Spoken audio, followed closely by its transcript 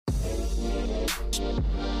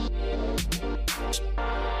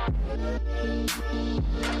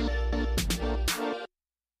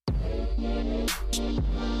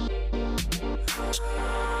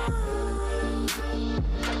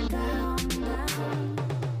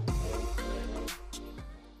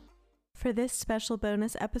For this special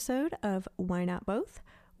bonus episode of Why Not Both,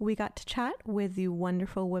 we got to chat with the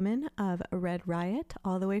wonderful women of Red Riot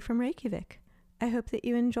all the way from Reykjavik. I hope that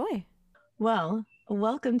you enjoy. Well,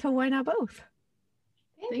 welcome to Why Not Both.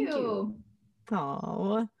 Thank you.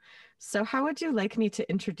 Oh, so how would you like me to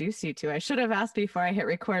introduce you to? I should have asked before I hit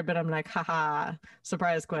record, but I'm like, haha,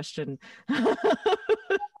 surprise question. I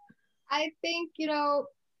think,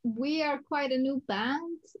 we are quite a new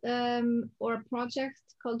band or a project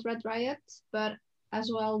called Red Riot, but as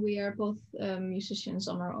well, we are both musicians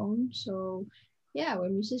on our own. So yeah, we're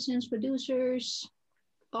musicians, producers,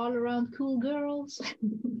 all around cool girls.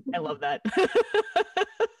 I love that.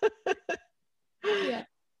 Yeah.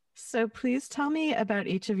 So please tell me about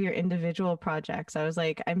each of your individual projects. I was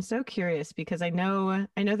like, I'm so curious because I know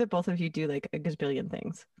that both of you do like a gazillion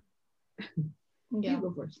things. Yeah. You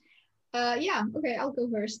go first. Okay, I'll go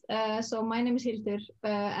first. So my name is Hildur,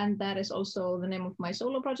 and that is also the name of my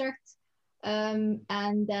solo project. And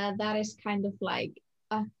that is kind of like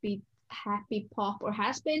upbeat, happy pop, or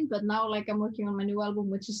has been, but now like I'm working on my new album,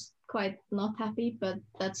 which is quite not happy, but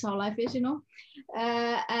that's how life is,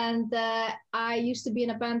 And I used to be in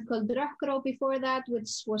a band called Rökkuró before that,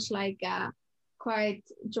 which was like a quite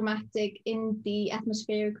dramatic indie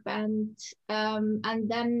atmospheric band. And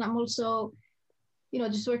then I'm also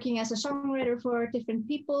just working as a songwriter for different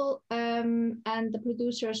people and the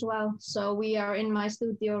producer as well. So we are in my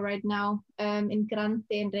studio right now in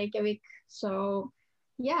Grandi in Reykjavik. So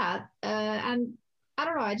yeah, and I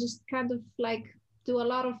don't know, I just kind of like do a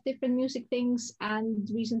lot of different music things. And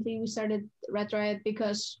recently we started Red Riot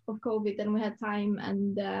because of COVID and we had time,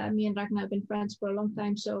 and me and Ragnar have been friends for a long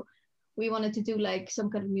time. So we wanted to do like some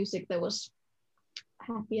kind of music that was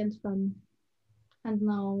happy and fun. And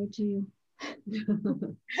now to you.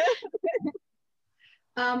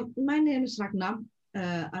 My name is Ragnar.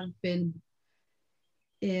 I've been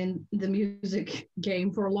in the music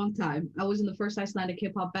game for a long time. I was in the first Icelandic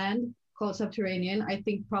hip hop band called Subterranean. I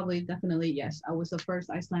think definitely yes. I was the first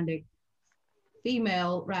Icelandic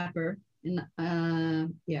female rapper in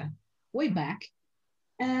way back.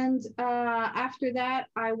 And after that,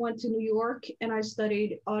 I went to New York and I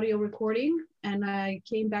studied audio recording. And I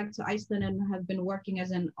came back to Iceland and have been working as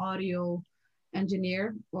an audio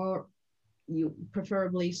engineer, or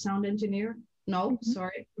preferably sound engineer. No,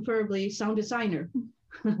 sorry, preferably sound designer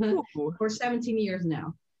for 17 years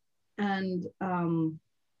now. And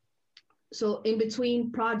so in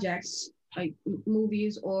between projects, like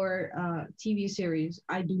movies or TV series,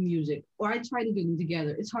 I do music, or I try to do them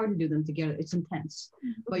together. It's hard to do them together. It's intense,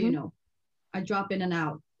 but I drop in and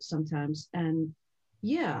out sometimes. And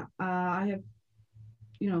yeah, I have,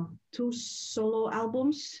 2 solo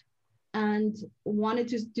albums, and wanted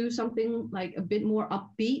to do something like a bit more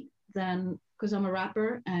upbeat than, because I'm a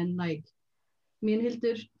rapper, and like me and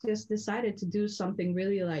Hildur just decided to do something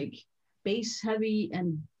really like bass heavy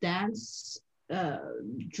and dance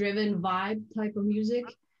driven vibe type of music.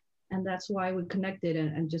 And that's why we connected,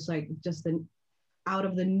 and just out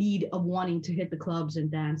of the need of wanting to hit the clubs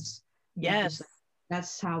and dance. Yes.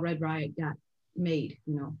 That's how Red Riot got made,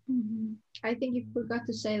 I think you forgot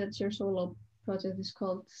to say that your solo project is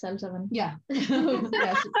called Cell 7. Yeah. Yes.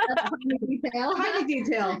 That's tiny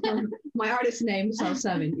detail. My artist name, Cell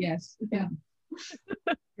 7. Yes. Yeah.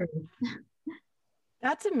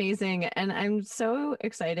 That's amazing. And I'm so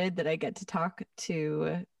excited that I get to talk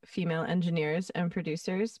to female engineers and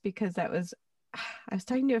producers, because I was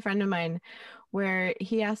talking to a friend of mine where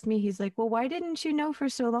he asked me, he's like, well, why didn't you know for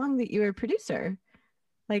so long that you were a producer?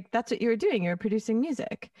 Like, that's what you were doing. You were producing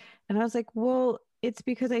music. And I was like, well, it's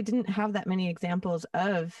because I didn't have that many examples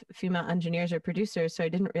of female engineers or producers. So I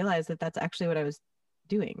didn't realize that that's actually what I was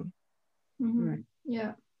doing. Mm-hmm. Right.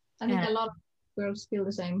 Yeah. I think a lot of girls feel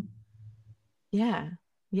the same. Yeah.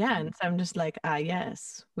 Yeah. And so I'm just like,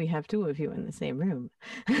 yes, we have 2 of you in the same room.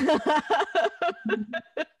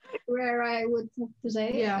 Rare, I would have to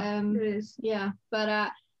say. Yeah, it is. Yeah.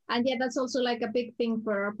 But, and yeah, that's also like a big thing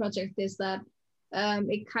for our project, is that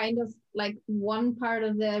it kind of like one part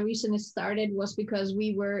of the reason it started was because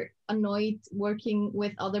we were annoyed working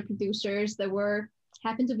with other producers that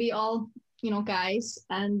happened to be all, guys,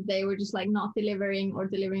 and they were just like not delivering or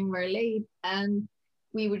delivering very late. And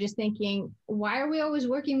we were just thinking, why are we always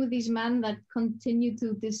working with these men that continue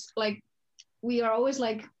to this, like, we are always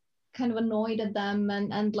like kind of annoyed at them,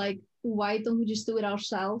 and like, why don't we just do it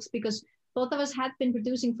ourselves? Because both of us had been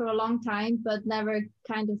producing for a long time, but never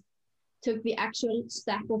kind of took the actual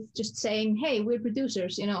step of just saying, hey, we're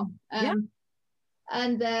producers,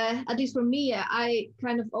 And at least for me, I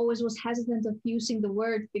kind of always was hesitant of using the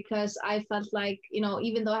word because I felt like,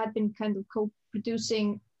 even though I had been kind of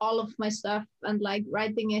co-producing all of my stuff and like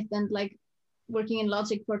writing it and like working in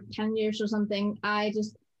Logic for 10 years or something, I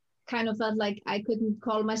just kind of felt like I couldn't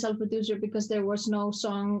call myself producer because there was no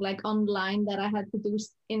song like online that I had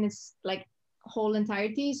produced in its like whole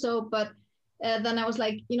entirety. So, but then I was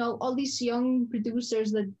like, all these young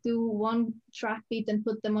producers that do one trap beat and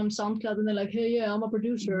put them on SoundCloud and they're like, hey, yeah, I'm a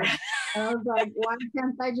producer. And I was like, why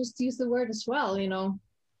can't I just use the word as well,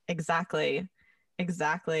 Exactly.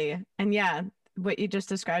 And yeah, what you just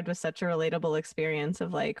described was such a relatable experience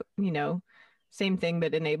of like, same thing,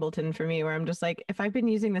 but in Ableton for me, where I'm just like, if I've been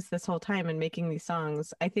using this whole time and making these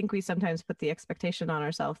songs, I think we sometimes put the expectation on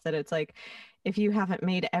ourselves that it's like, if you haven't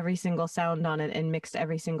made every single sound on it and mixed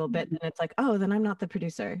every single bit, then it's like, oh, then I'm not the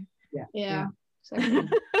producer. Yeah. Exactly.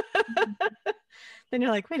 Then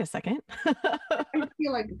you're like, wait a second. I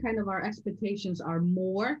feel like kind of our expectations are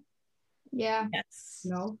more. Yeah. Yes.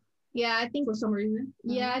 Yeah, I think for some reason.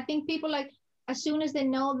 Yeah, I think people like, as soon as they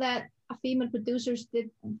know that a female producer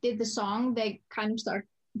did the song, they kind of start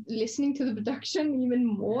listening to the production even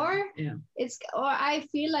more. Yeah. Or I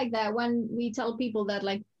feel like that when we tell people that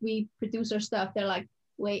like we produce our stuff, they're like,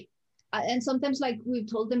 wait, and sometimes like we've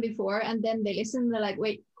told them before, and then they listen, and they're like,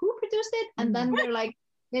 wait, who produced it? And then they're like,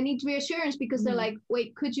 they need reassurance because they're like,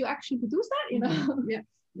 wait, could you actually produce that? Yeah.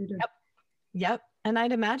 Yep. And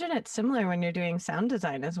I'd imagine it's similar when you're doing sound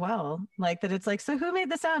design as well. Like that it's like, so who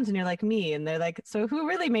made the sounds? And you're like, me. And they're like, so who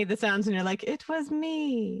really made the sounds? And you're like, it was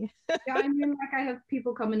me. Yeah, I mean, like I have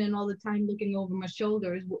people coming in all the time looking over my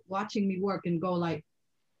shoulders, watching me work and go like,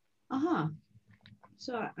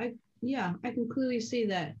 So I can clearly see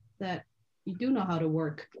that you do know how to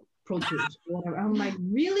work Pro Tools. Whatever. I'm like,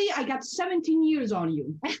 really? I got 17 years on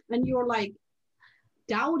you. And you're like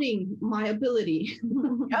doubting my ability.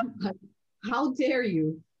 Yep. Like, how dare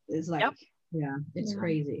you? It's like, it's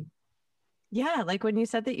crazy. Yeah, like when you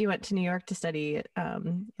said that you went to New York to study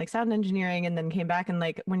like sound engineering and then came back, and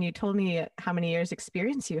like when you told me how many years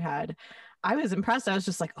experience you had, I was impressed. I was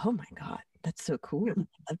just like, oh my God, that's so cool. I'd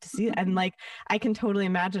love to see it. And like, I can totally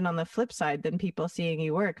imagine on the flip side, then people seeing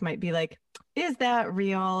you work might be like, is that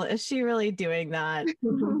real? Is she really doing that?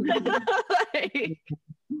 Like,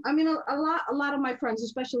 I mean, a lot of my friends,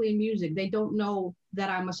 especially in music, they don't know that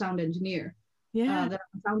I'm a sound engineer. Yeah. That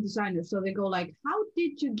I'm a sound designer. So they go like, how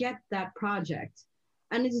did you get that project?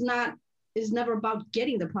 And it's never about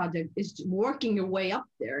getting the project. It's working your way up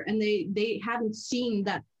there. And they haven't seen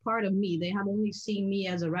that part of me. They have only seen me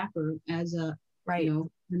as a rapper, as a, an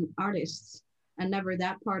artist, and never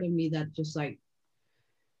that part of me that just like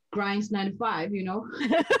grinds 9 to 5,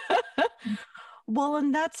 Well,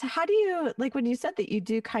 and that's, how do you, like when you said that you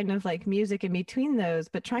do kind of like music in between those,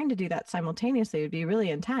 but trying to do that simultaneously would be really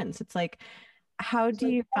intense. It's like, how do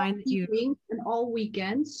you find that you... And all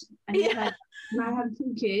weekends, and I have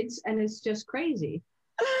 2 kids, and it's just crazy.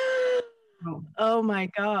 Oh my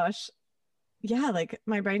gosh. Yeah, like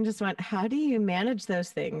my brain just went, how do you manage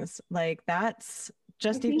those things? Like that's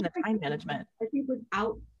just even the time management. I think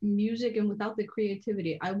without music and without the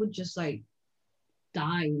creativity, I would just like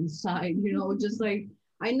die inside, just like,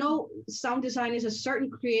 I know sound design is a certain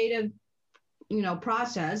creative,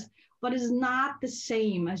 process, but it's not the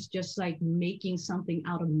same as just like making something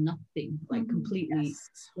out of nothing, like completely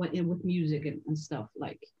with music and stuff,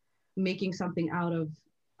 like making something out of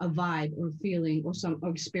a vibe or feeling or some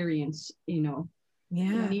experience, You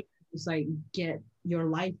need to just like get your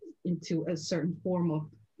life into a certain form of,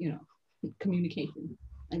 communication.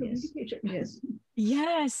 I guess.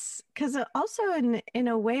 Yes, because also in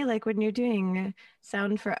a way, like when you're doing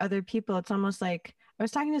sound for other people, it's almost like, I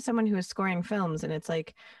was talking to someone who was scoring films, and it's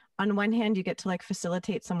like, on one hand, you get to like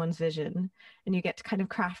facilitate someone's vision, and you get to kind of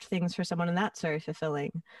craft things for someone, and that's very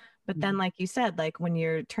fulfilling. But then, like you said, like when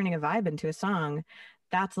you're turning a vibe into a song,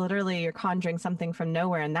 that's literally, you're conjuring something from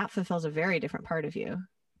nowhere, and that fulfills a very different part of you.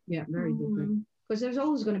 Yeah, very different. Because there's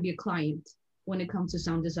always going to be a client when it comes to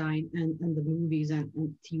sound design and the movies and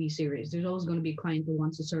TV series. There's always going to be a client who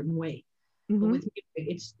wants a certain way. But with music,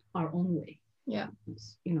 it's our own way. Yeah.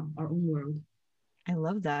 It's, our own world. I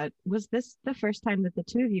love that. Was this the first time that the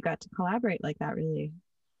two of you got to collaborate like that, really?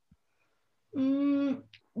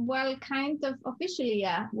 Well, kind of officially,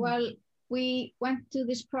 yeah. Well, we went to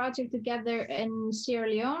this project together in Sierra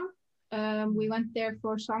Leone. We went there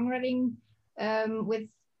for songwriting with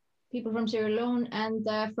people from Sierra Leone and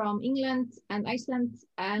from England and Iceland.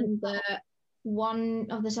 And one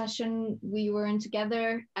of the session we were in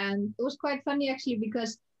together, and it was quite funny actually,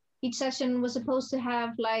 because each session was supposed to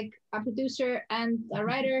have like a producer and a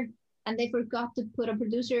writer, and they forgot to put a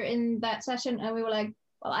producer in that session, and we were like,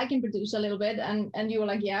 well, I can produce a little bit, and you were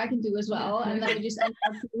like, yeah, I can do as well. And then we just ended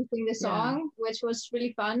up producing the song, which was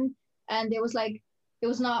really fun. And it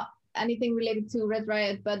was not anything related to Red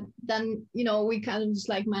Riot, but then, you know, we kind of just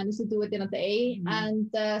like managed to do it in a day. And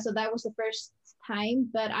so that was the first time.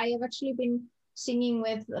 But I have actually been singing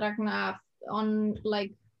with Ragna on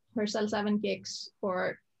like her Cell 7 gigs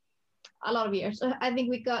for a lot of years. I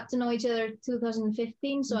think we got to know each other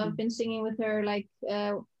 2015, so I've been singing with her like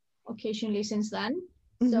occasionally since then.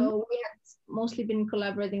 So we had mostly been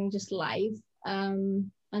collaborating just live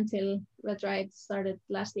until Red Riot started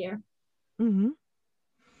last year.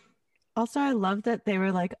 Also, I love that they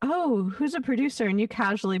were like, oh, who's a producer? And you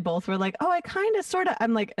casually both were like, oh, I kind of sort of,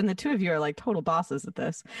 I'm like, and the two of you are like total bosses at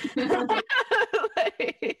this. It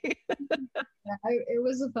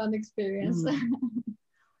was a fun experience.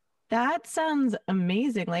 That sounds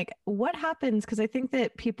amazing. Like, what happens? Because I think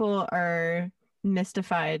that people are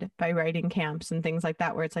mystified by writing camps and things like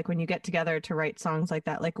that, where it's like when you get together to write songs like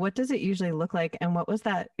that, like what does it usually look like? And what was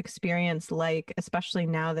that experience like, especially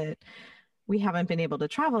now that we haven't been able to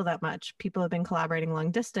travel that much? People have been collaborating long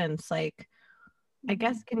distance. Like, I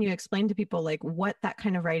guess, can you explain to people like what that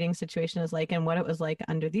kind of writing situation is like and what it was like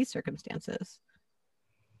under these circumstances?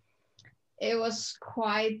 It was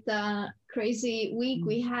quite a crazy week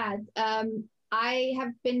we had. I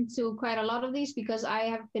have been to quite a lot of these because I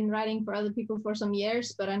have been writing for other people for some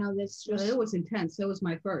years, but I know this was... It was intense. It was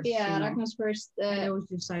my first. Yeah, Ragnar's first. And it was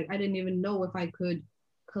just like, I didn't even know if I could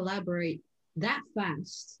collaborate that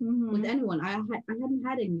fast with anyone. I hadn't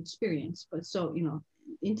had any experience, but so, you know,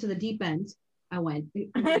 into the deep end, I went.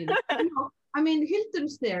 I mean,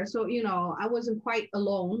 Hilton's there, so, you know, I wasn't quite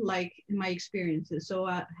alone, like, in my experiences, so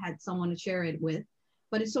I had someone to share it with.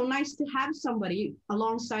 But it's so nice to have somebody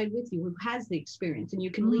alongside with you who has the experience and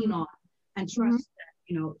you can lean on and trust that,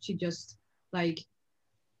 you know, she just like,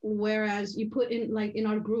 whereas you put in like in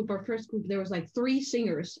our group, our first group, there was like 3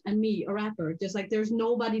 singers and me, a rapper, just like there's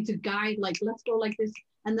nobody to guide, like, let's go like this.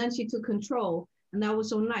 And then she took control. And that was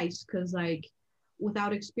so nice because like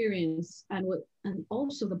without experience and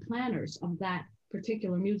also the planners of that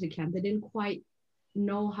particular music camp, they didn't quite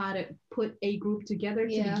know how to put a group together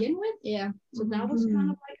to begin with. So that was kind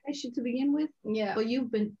of like issue to begin with. But you've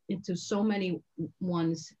been into so many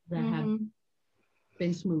ones that have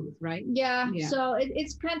been smooth, right? So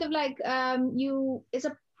it's kind of like it's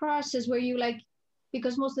a process where you like,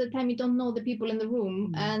 because most of the time you don't know the people in the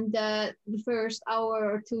room, and the first hour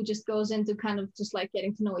or 2 just goes into kind of just like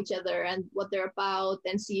getting to know each other and what they're about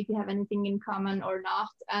and see if you have anything in common or not,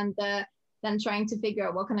 and then trying to figure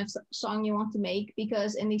out what kind of song you want to make,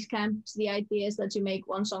 because in these camps, the idea is that you make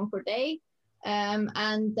 1 song per day. And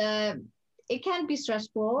it can be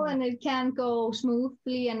stressful and it can go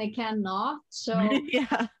smoothly and it can not. So,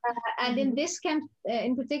 and in this camp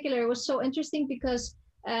in particular, it was so interesting because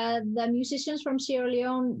the musicians from Sierra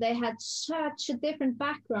Leone, they had such a different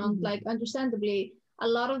background, like understandably. A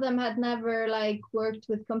lot of them had never like worked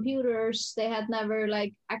with computers. They had never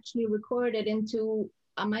like actually recorded into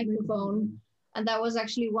a microphone, and that was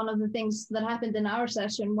actually one of the things that happened in our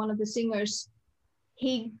session. One of the singers,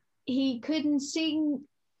 he couldn't sing.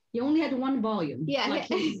 He only had 1 volume. Like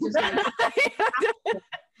he just like,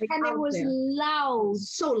 and it was loud,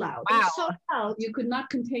 so loud. Wow. So loud, you could not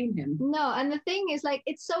contain him. No, and the thing is, like,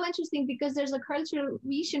 it's so interesting because there's a cultural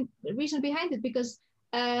reason behind it, because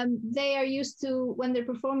they are used to, when they're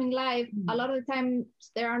performing live, a lot of the time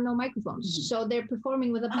there are no microphones, so they're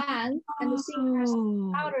performing with a band, and the singer has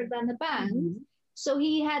louder than the band. So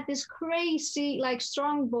he had this crazy, like,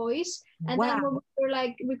 strong voice, and then when we were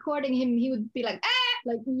like recording him, he would be like,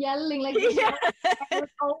 like yelling, like it would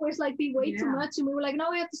always like be way too much, and we were like, no,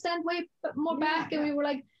 we have to stand way more back, and we were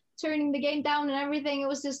like turning the gain down and everything. It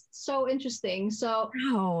was just so interesting. So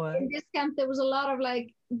in this camp, there was a lot of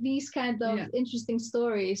like these kind of interesting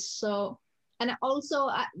stories. So, and also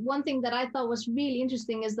one thing that I thought was really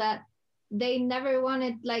interesting is that they never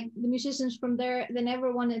wanted, like the musicians from there, they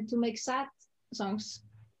never wanted to make sad songs,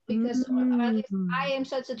 because at least I am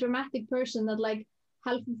such a dramatic person that like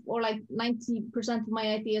half or like 90% of my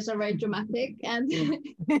ideas are very dramatic, and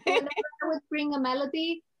whenever I would bring a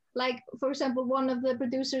melody, like for example, one of the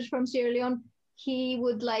producers from Sierra Leone, he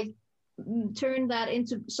would like turn that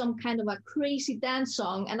into some kind of a crazy dance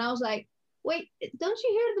song, and I was like, wait, don't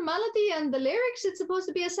you hear the melody and the lyrics? It's supposed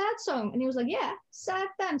to be a sad song. And he was like, yeah, sad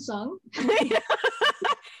dance song.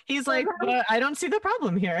 He's like, well, I don't see the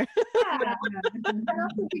problem here. And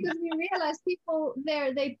also because we realized people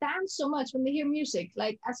there, they dance so much when they hear music.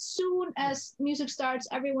 Like as soon as music starts,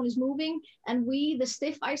 everyone is moving. And we, the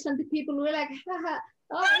stiff Icelandic people, we're like, haha,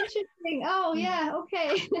 oh, interesting. Oh, yeah,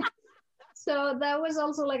 okay. So that was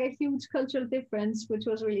also like a huge cultural difference, which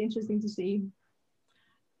was really interesting to see.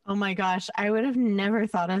 Oh my gosh, I would have never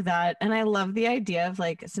thought of that. And I love the idea of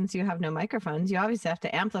like, since you have no microphones, you obviously have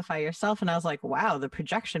to amplify yourself. And I was like, wow, the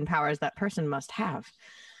projection powers that person must have.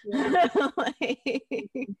 Yeah. Like,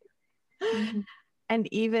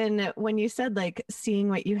 and even when you said like seeing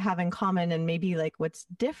what you have in common and maybe like what's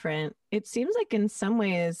different, it seems like in some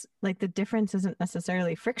ways, like the difference isn't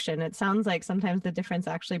necessarily friction. It sounds like sometimes the difference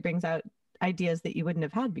actually brings out ideas that you wouldn't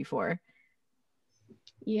have had before.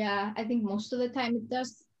 Yeah, I think most of the time it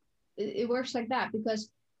does. It works like that because,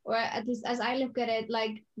 or at least as I look at it,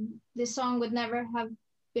 like this song would never have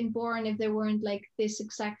been born if there weren't like this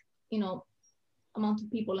exact, you know, amount of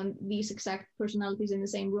people and these exact personalities in the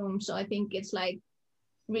same room. So I think it's like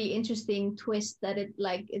really interesting twist that it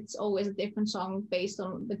like it's always a different song based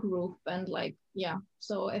on the group and like yeah.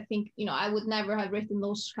 So I think, you know, I would never have written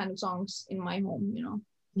those kind of songs in my home, you know.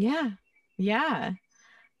 Yeah.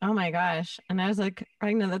 Oh my gosh. And I was like,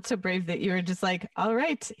 Ragna, that's so brave that you were just like, all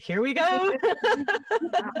right, here we go.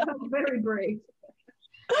 Very brave.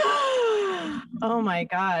 Oh my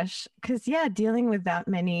gosh. Because yeah, dealing with that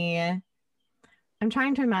many, I'm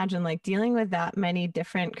trying to imagine like dealing with that many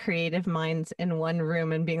different creative minds in one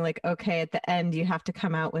room and being like, okay, at the end, you have to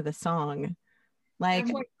come out with a song. Like,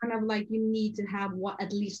 that's why kind of like you need to have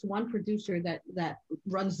at least one producer that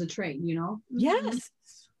runs the train, you know? Yes.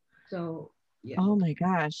 So yeah. Oh my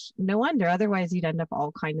gosh. No wonder. Otherwise, you'd end up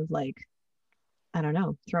all kind of like, I don't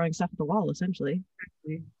know, throwing stuff at the wall, essentially.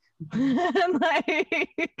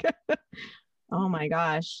 Like, oh my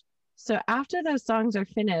gosh. So after those songs are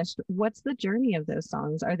finished, what's the journey of those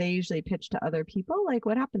songs? Are they usually pitched to other people? Like,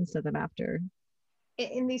 what happens to them after?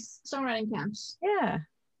 In these songwriting camps? Yeah.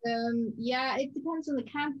 Yeah, it depends on the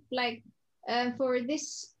camp. Like, for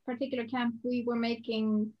this particular camp, we were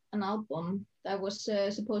making an album that was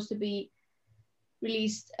supposed to be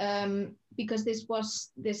released because this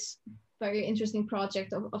was this very interesting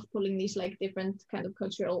project of pulling these like different kind of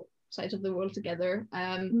cultural sides of the world together.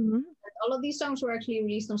 All of these songs were actually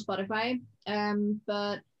released on Spotify,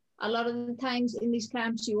 but a lot of the times in these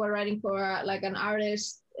camps you are writing for like an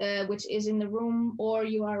artist which is in the room, or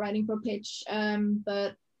you are writing for pitch,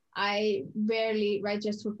 but I rarely write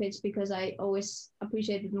just for pitch because I always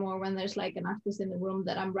appreciate it more when there's like an artist in the room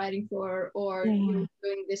that I'm writing for, or doing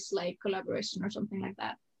this like collaboration or something like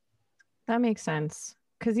that. That makes sense.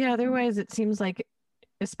 Because yeah, otherwise it seems like,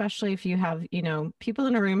 especially if you have, you know, people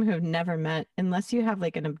in a room who have never met, unless you have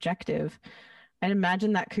like an objective, I'd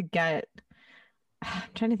imagine that could get, I'm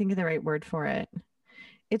trying to think of the right word for it.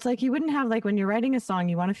 It's like you wouldn't have like when you're writing a song,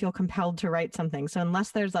 you want to feel compelled to write something. So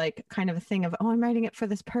unless there's like kind of a thing of, oh, I'm writing it for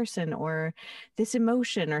this person or this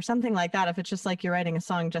emotion or something like that, if it's just like you're writing a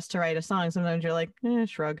song just to write a song, sometimes you're like,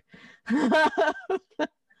 shrug.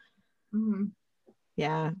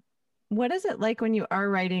 Yeah. What is it like when you are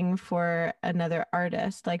writing for another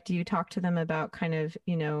artist? Like, do you talk to them about kind of,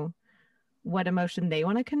 you know, what emotion they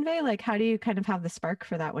want to convey? Like, how do you kind of have the spark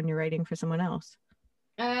for that when you're writing for someone else?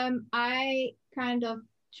 I kind of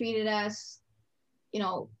treat it as, you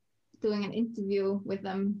know, doing an interview with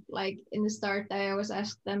them. Like in the start, I always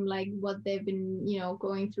ask them like what they've been, you know,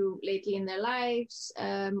 going through lately in their lives,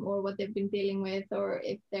 or what they've been dealing with, or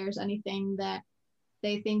if there's anything that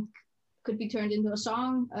they think could be turned into a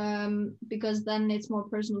song, because then it's more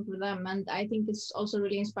personal for them. And I think it's also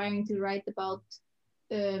really inspiring to write about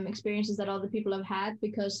experiences that other people have had,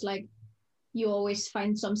 because like you always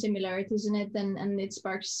find some similarities in it, and it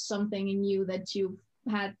sparks something in you that you've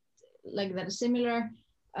had like that is similar.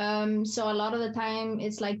 So a lot of the time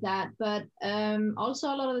it's like that, but also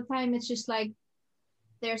a lot of the time it's just like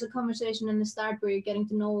there's a conversation in the start where you're getting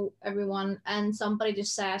to know everyone and somebody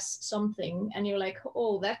just says something and you're like,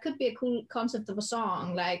 oh, that could be a cool concept of a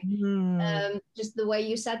song, like just the way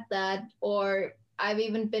you said that. Or I've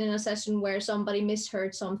even been in a session where somebody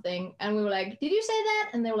misheard something and we were like, did you say that?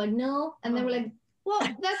 And they were like, no. And they were like, well,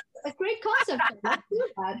 that's a great concept. Let's do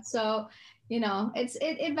that. So, you know,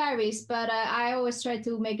 it varies, but I always try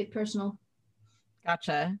to make it personal.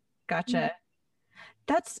 Gotcha.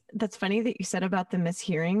 That's funny that you said about the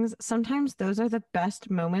mishearings. Sometimes those are the best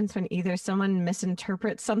moments when either someone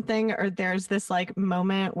misinterprets something or there's this like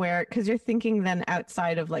moment where, because you're thinking then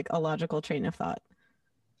outside of like a logical train of thought.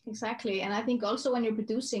 Exactly. And I think also when you're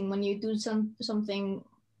producing, when you do something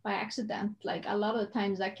by accident, like a lot of the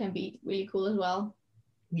times that can be really cool as well.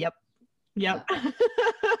 Yep.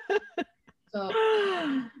 So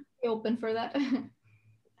be open for that.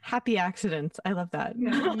 Happy accidents. I love that.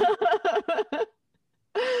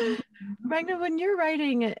 Ragna, when you're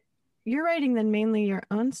writing then mainly your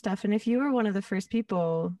own stuff. And if you were one of the first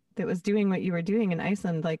people that was doing what you were doing in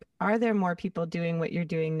Iceland, like, are there more people doing what you're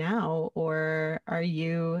doing now? Or are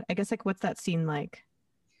you, I guess, like, what's that scene like?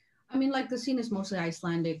 I mean, like the scene is mostly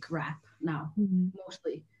Icelandic rap now,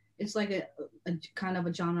 mostly. It's like a kind of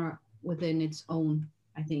a genre within its own,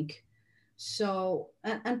 I think. So,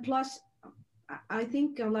 and plus, I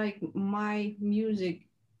think like my music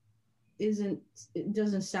it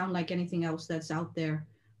doesn't sound like anything else that's out there.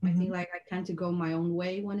 I think like I tend to go my own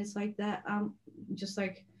way when it's like that. Just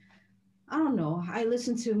like, I don't know. I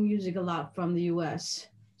listen to music a lot from the US.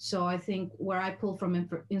 So I think where I pull from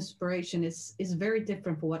inspiration is very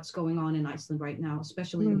different for what's going on in Iceland right now,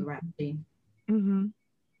 especially in the rap scene.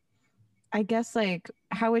 I guess, like,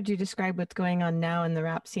 how would you describe what's going on now in the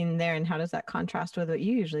rap scene there, and how does that contrast with what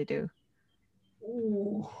you usually do?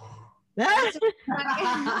 Ooh.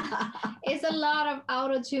 It's a lot of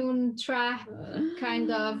auto-tune trap, kind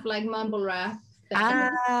of like mumble rap.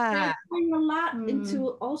 They're going a lot into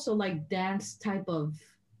also like dance type of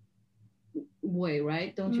way,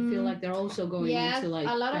 right? Don't you feel like they're also going into like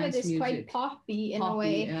a lot of it is music? quite poppy in a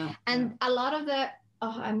way, and a lot of the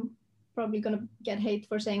I'm probably gonna get hate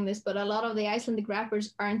for saying this, but a lot of the Icelandic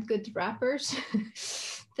rappers aren't good rappers.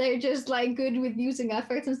 They're just like good with using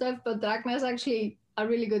effects and stuff, but Ragnar is actually a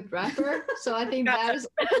really good rapper, so I think that is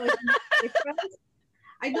different.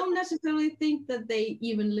 I don't necessarily think that they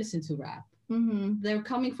even listen to rap. They're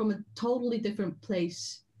coming from a totally different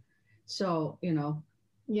place, so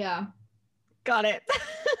got it.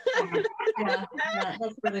 yeah,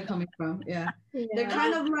 that's where they're coming from. They're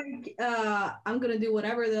kind of like I'm gonna do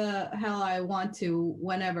whatever the hell I want to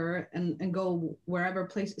whenever and go wherever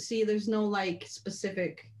place. See, there's no like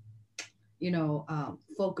specific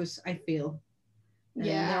focus, I feel. And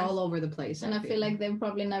they're all over the place. And I feel like they've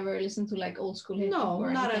probably never listened to like old school hip hop. No,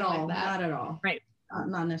 not at all. Like that. Not at all. Right.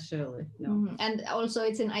 Not necessarily. No. And also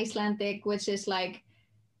it's in Icelandic, which is like,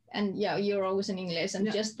 and you're always in English,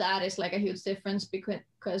 and just that is like a huge difference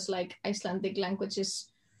because like Icelandic language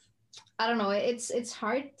is, I don't know, it's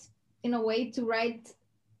hard in a way to write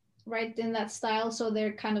in that style, so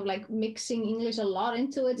they're kind of like mixing English a lot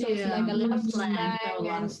into it, so it's like a lot of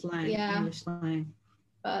slang, English slang.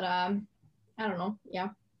 But I don't know.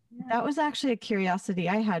 That was actually a curiosity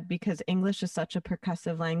I had, because English is such a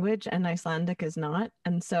percussive language and Icelandic is not.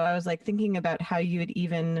 And so I was like thinking about how you would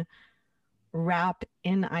even rap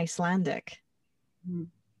in Icelandic,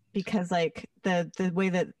 because like the way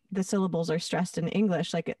that the syllables are stressed in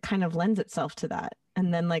English, like it kind of lends itself to that.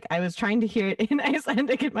 And then like I was trying to hear it in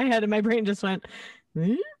Icelandic in my head, and my brain just went,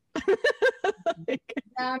 maybe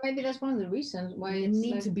that's one of the reasons why you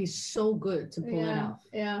need to be so good to pull it off.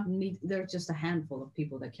 There's just a handful of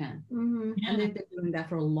people that can, and they've been doing that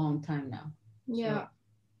for a long time now.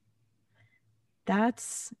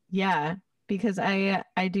 That's because I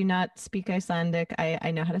do not speak Icelandic.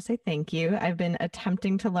 I know how to say thank you. I've been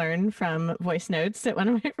attempting to learn from voice notes that one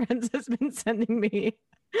of my friends has been sending me,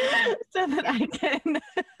 so that I can,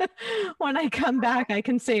 when I come back, I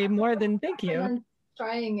can say more than thank you.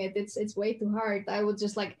 Trying it's way too hard. I would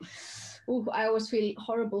just like, I always feel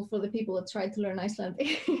horrible for the people that try to learn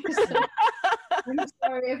Icelandic. So, I'm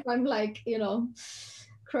sorry if I'm like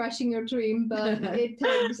crushing your dream, but it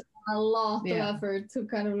takes a lot of effort to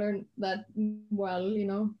kind of learn that well.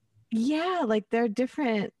 Like there are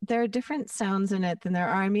different sounds in it than there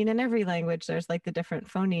are. I mean, in every language there's like the different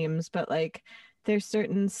phonemes, but like there's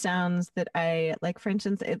certain sounds that I like. For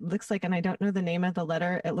instance, it looks like, and I don't know the name of the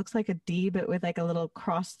letter, it looks like a D, but with like a little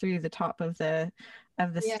cross through the top of the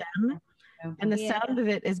stem. And the sound of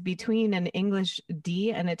it is between an English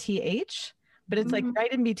D and a TH, but it's like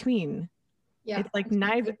right in between. It's like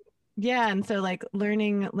neither. And so like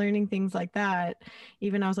learning things like that,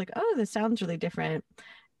 even I was like, oh, this sounds really different.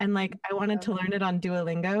 And like I wanted to learn it on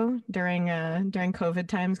Duolingo during COVID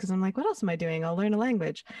times, because I'm like, what else am I doing? I'll learn a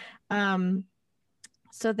language.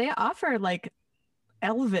 So they offer like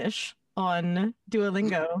Elvish on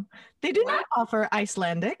Duolingo. They do not offer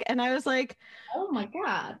Icelandic. And I was like, oh my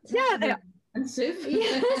God. Yeah, they expensive.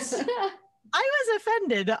 Yes. I was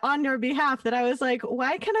offended on your behalf that I was like,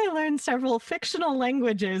 why can I learn several fictional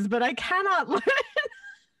languages, but I cannot learn?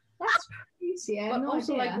 That's crazy. But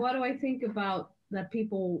also, like, what do I think about that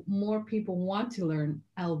more people want to learn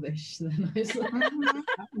Elvish than Icelandic?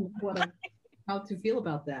 How to feel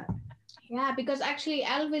about that? Yeah, because actually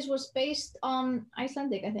Elvish was based on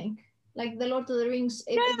Icelandic, I think. Like the Lord of the Rings,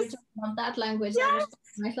 if you're talking about that language, that was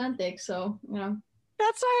Icelandic, so,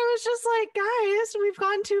 That's why I was just like, guys, we've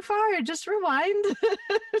gone too far. Just rewind.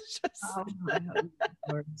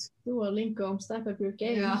 Duolingo, step up your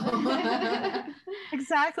game. Yeah.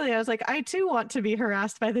 Exactly. I was like, I too want to be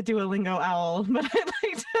harassed by the Duolingo owl, but I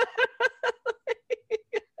like to...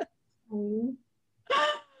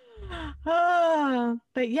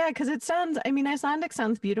 But yeah, because it sounds, I mean, Icelandic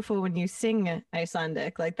sounds beautiful when you sing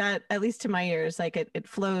Icelandic like that, at least to my ears, like it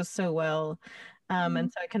flows so well.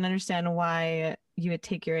 And so I can understand why you would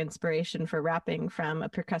take your inspiration for rapping from a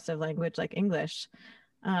percussive language like English.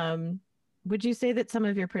 Um, would you say that some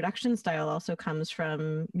of your production style also comes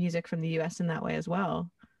from music from the US in that way as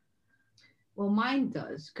well? Well, mine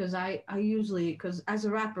does, because I usually, because as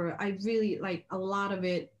a rapper, I really like a lot of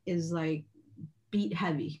it is like beat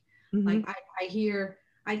heavy. Mhm. Like I hear,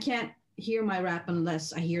 I can't hear my rap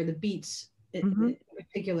unless I hear the beats Mhm. in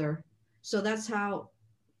particular. So that's how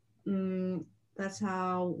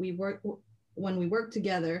we work when we work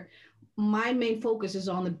together. My main focus is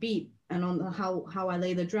on the beat and on how I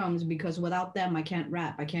lay the drums, because without them I can't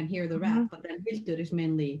rap. I can't hear the rap. Mhm. But then Hildur is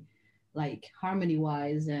mainly like harmony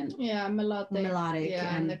wise and Yeah, melodic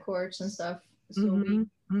yeah, and the and chords and stuff. so we Mhm.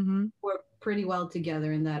 Mhm. work pretty well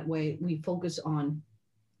together in that way. We focus on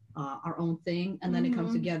our own thing, and then it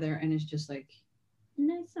comes together, and it's just like a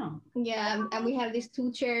nice song. Yeah, and we have these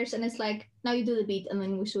two chairs, and it's like, now you do the beat, and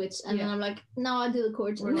then we switch, and then I'm like, no, I do the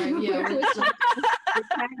chords. We're like, yeah, we're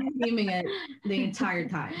tag teaming it the entire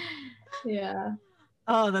time. Yeah.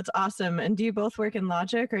 Oh, that's awesome. And do you both work in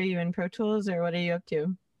Logic? Or are you in Pro Tools, or what are you up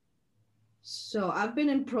to? So I've been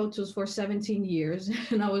in Pro Tools for 17 years,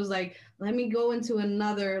 and I was like, let me go into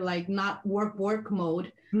another like not work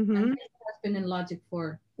mode. Mhm. And I've been in Logic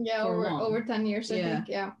for over 10 years, I think.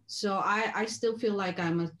 Yeah. So I still feel like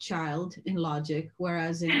I'm a child in Logic,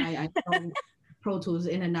 whereas I know Pro Tools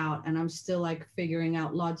in and out, and I'm still like figuring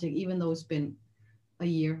out Logic, even though it's been a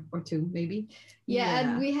year or two, maybe. Yeah,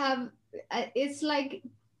 and we have, it's like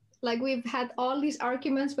we've had all these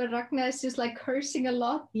arguments where Ragnar is just like cursing a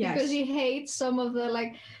lot because he hates some of the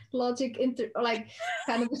like Logic like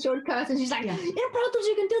kind of the shortcuts, and she's like, in Pro Tools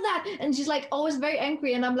you can do that, and she's like always very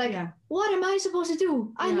angry, and I'm like, what am I supposed to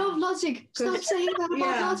do? I love Logic. Stop saying that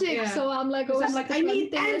about Logic. Yeah. So I'm like, I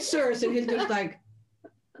need answers, and he's just like,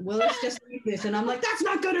 well, let's just leave this. And I'm like, that's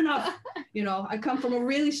not good enough. You know, I come from a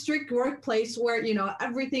really strict workplace where, you know,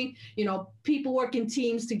 everything, you know, people work in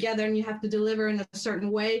teams together and you have to deliver in a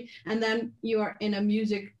certain way. And then you're in a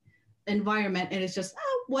music environment and it's just,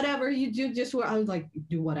 whatever you do, just where I was like,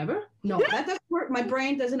 do whatever? No, that doesn't work. My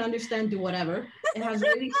brain doesn't understand do whatever. It has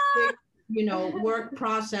really strict, you know, work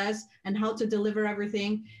process and how to deliver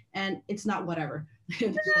everything. And it's not whatever.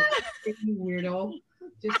 It's like, weirdo.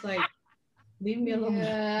 Just like, leave me alone.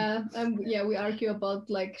 Yeah, we argue about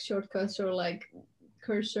like shortcuts or like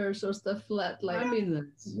cursors or stuff like. I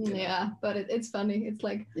mean, but it's funny. It's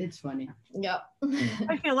like it's funny. Yeah.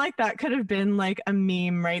 I feel like that could have been like a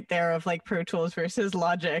meme right there of like Pro Tools versus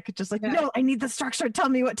Logic. Just like, no, I need the structure. Tell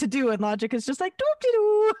me what to do. And Logic is just like,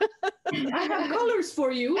 doop-de-doo. I have colors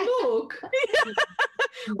for you. Look.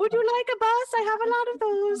 Would you like a bus? I have a lot of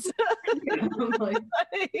those. I'm like,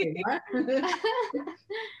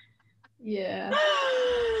 yeah.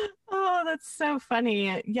 Oh, that's so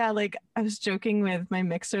funny. Yeah, like I was joking with my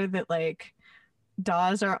mixer that like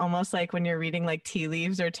DAWs are almost like when you're reading like tea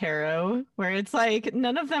leaves or tarot, where it's like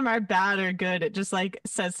none of them are bad or good. It just like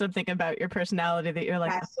says something about your personality that you're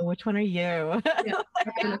like, oh, which one are you?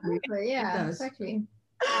 Yeah, exactly.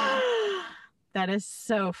 That is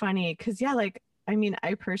so funny. Cause yeah, like I mean,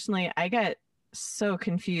 I get so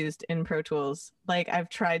confused in Pro Tools. Like I've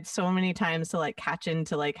tried so many times to like catch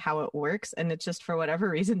into like how it works, and it's just for whatever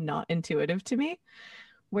reason not intuitive to me.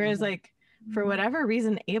 Whereas like for whatever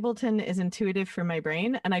reason Ableton is intuitive for my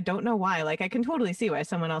brain, and I don't know why. Like I can totally see why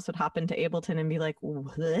someone else would hop into Ableton and be like,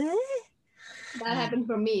 what? That happened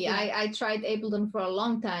for me. I tried Ableton for a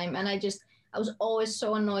long time, and I was always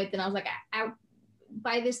so annoyed, and I was like,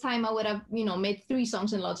 by this time I would have, you know, made 3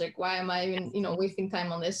 songs in Logic. Why am I even, you know, wasting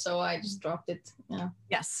time on this? So I just dropped it. Yeah.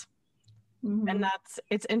 Yes. And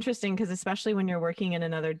it's interesting because especially when you're working in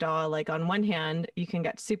another DAW, like on one hand, you can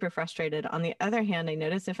get super frustrated. On the other hand, I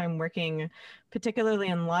notice if I'm working particularly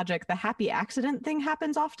in Logic, the happy accident thing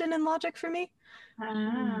happens often in Logic for me.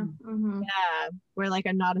 Yeah, where like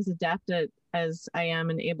I'm not as adept as I am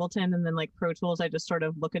in Ableton, and then like Pro Tools, I just sort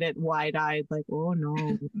of look at it wide-eyed like, oh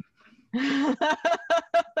no.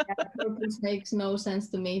 This makes no sense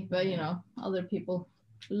to me, but you know, other people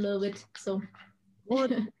love it. So well,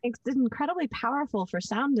 it's incredibly powerful for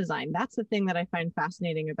sound design. That's the thing that I find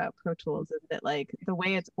fascinating about Pro Tools, is that like the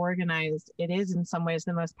way it's organized, it is in some ways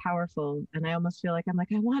the most powerful. And I almost feel like I'm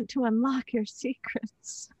like, I want to unlock your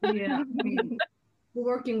secrets. Yeah. I mean, we're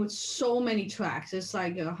working with so many tracks. It's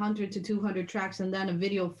like 100 to 200 tracks and then a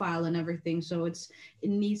video file and everything. So it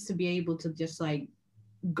needs to be able to just like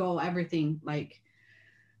go everything like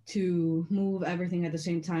to move everything at the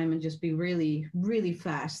same time and just be really, really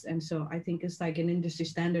fast. And so I think it's like an industry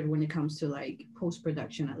standard when it comes to like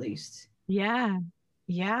post-production, at least. Yeah.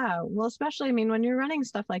 Yeah. Well, especially, I mean, when you're running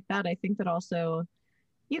stuff like that, I think that also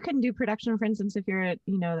you can do production, for instance, if you're at,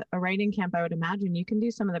 a writing camp, I would imagine you can do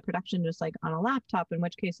some of the production just like on a laptop, in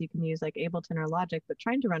which case you can use like Ableton or Logic, but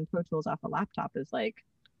trying to run Pro Tools off a laptop is like,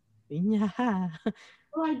 yeah.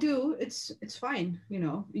 Well, I do. It's fine.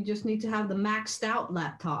 You just need to have the maxed out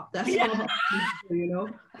laptop. That's Yeah. all.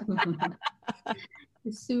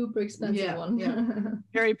 The super expensive one. Yeah.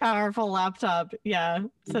 Very powerful laptop. Yeah.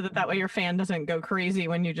 So that way your fan doesn't go crazy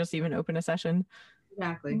when you just even open a session.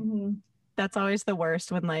 Exactly. Mm-hmm. That's always the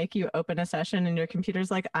worst, when like you open a session and your computer's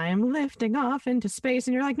like, I'm lifting off into space,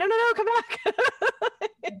 and you're like, no, come back.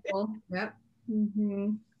 Yep.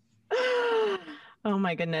 Mm-hmm. Oh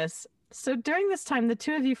my goodness. So during this time, the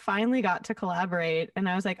two of you finally got to collaborate, and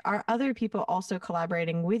I was like, are other people also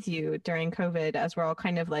collaborating with you during COVID, as we're all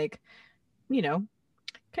kind of like,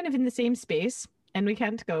 kind of in the same space and we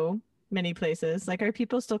can't go many places? Like, are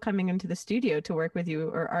people still coming into the studio to work with you,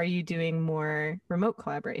 or are you doing more remote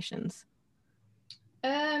collaborations?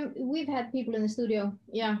 We've had people in the studio,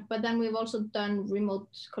 yeah, but then we've also done remote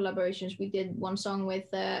collaborations. We did one song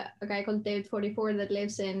with a guy called David 44 that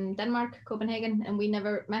lives in Denmark, Copenhagen, and we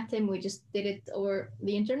never met him. We just did it over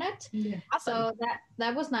the internet. Yeah. Awesome. So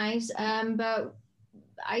that was nice. But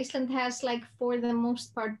Iceland has, like, for the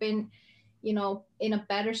most part been, in a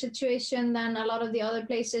better situation than a lot of the other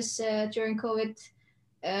places during COVID.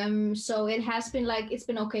 So it has been like, it's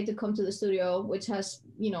been okay to come to the studio, which has,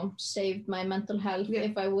 saved my mental health. Yeah.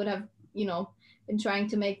 If I would have, been trying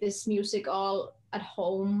to make this music all at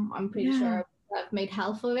home, I'm pretty sure I've made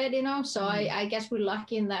half of it, so I guess we're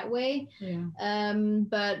lucky in that way. Yeah.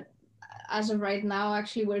 But as of right now,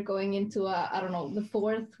 actually, we're going into the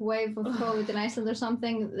fourth wave of COVID in Iceland or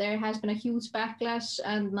something. There has been a huge backlash,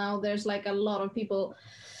 and now there's like a lot of people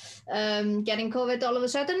getting COVID all of a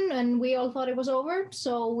sudden, and we all thought it was over.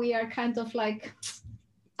 So we are kind of like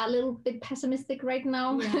a little bit pessimistic right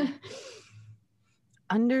now. Yeah.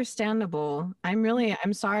 Understandable.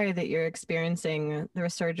 I'm sorry that you're experiencing the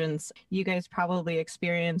resurgence. You guys probably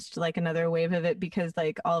experienced like another wave of it, because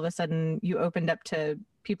like all of a sudden you opened up to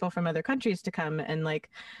people from other countries to come, and like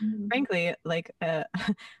frankly, like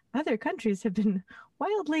other countries have been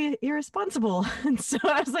wildly irresponsible. And so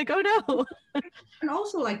I was like, oh no. And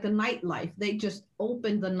also like the nightlife, they just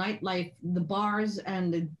opened the nightlife, the bars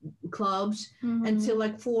and the clubs until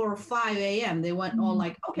like 4 or 5 a.m. They went all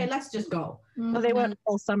like, okay, let's just go. Oh, they went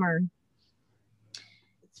all summer.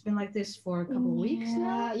 It's been like this for a couple of weeks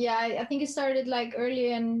now. Yeah, I think it started like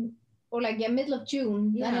early middle of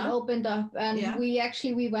June. Then it opened up, and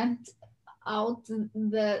we went out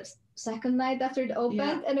the second night after it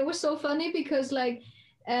opened, and it was so funny because like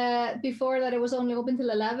before that it was only open till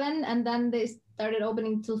 11, and then they started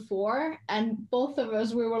opening till 4, and both of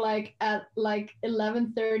us, we were like at like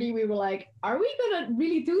 11:30, we were like, are we gonna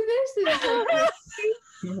really do this? This is like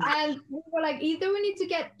and we were like, either we need to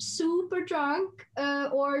get super drunk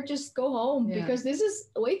or just go home, because this is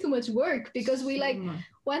way too much work, because we like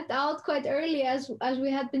went out quite early as we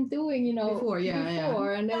had been doing, before,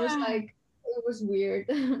 and it was like, it was weird.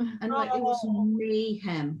 And like it was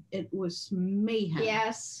mayhem. It was mayhem.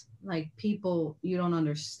 Yes. Like people, you don't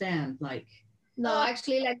understand. Like no,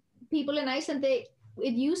 actually, like people in Iceland, it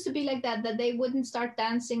used to be like that they wouldn't start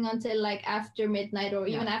dancing until like after midnight or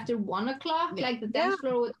even after 1 o'clock. Like the dance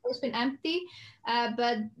floor would always been empty.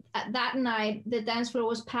 But that night the dance floor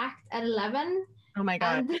was packed at 11. Oh my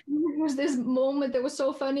God. And there was this moment that was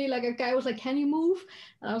so funny. Like a guy was like, can you move?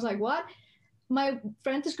 And I was like, what? My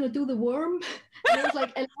friend is going to do the worm. And it was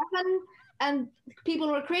like 11 and people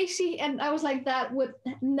were crazy. And I was like, that would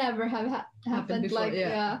never have happened. Before,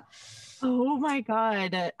 like, Oh my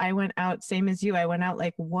God. I went out, same as you. I went out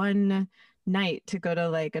like one night to go to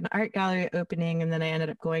like an art gallery opening, and then I ended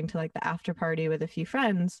up going to like the after party with a few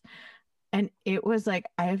friends. And it was like,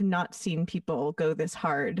 I have not seen people go this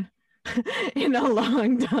hard in a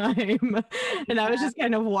long time. And I was just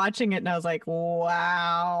kind of watching it, and I was like,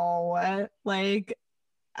 wow, like,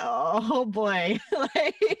 oh boy.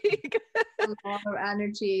 Like a lot of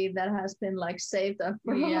energy that has been like saved up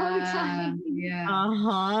for a long time. Yeah.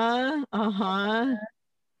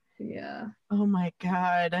 Oh my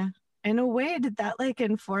God. In a way, did that like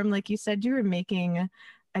inform, like you said you were making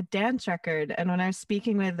a dance record, and when I was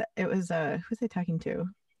speaking with, it was who was I talking to?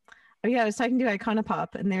 Oh yeah, I was talking to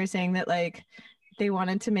Iconopop, and they were saying that like they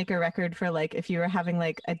wanted to make a record for like if you were having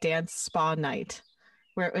like a dance spa night,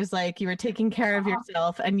 where it was like you were taking care of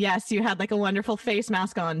yourself, and yes, you had like a wonderful face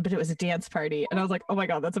mask on, but it was a dance party. And I was like, oh my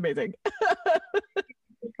God, that's amazing.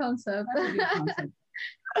 concept. That's a good concept.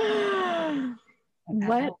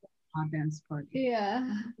 What? On dance party.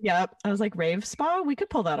 Yeah. Yep. I was like, rave spa? We could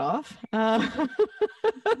pull that off.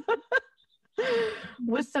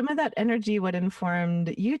 Was some of that energy what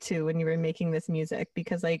informed you two when you were making this music?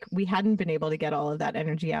 Because like we hadn't been able to get all of that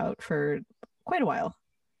energy out for quite a while.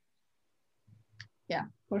 Yeah,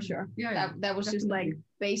 for sure. Yeah, that was just like definitely.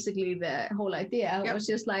 basically the whole idea. It Yep. was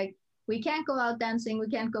just like we can't go out dancing, we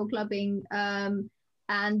can't go clubbing, and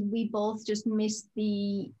we both just missed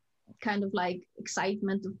the kind of like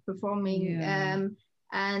excitement of performing. Yeah.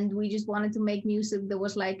 And we just wanted to make music that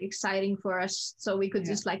was like exciting for us, so we could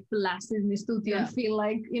Yeah. just like blast it in the studio and Yeah. feel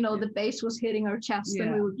like, you know, the bass was hitting our chest and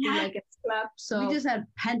Yeah. we would feel like a slap. So We just had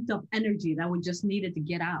pent up energy that we just needed to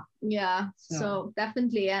get out. yeah, So- so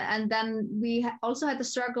definitely. And then we also had to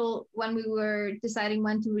struggle when we were deciding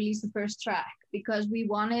when to release the first track, because we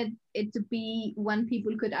wanted it to be when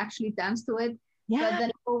people could actually dance to it. But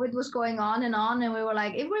then COVID was going on, and we were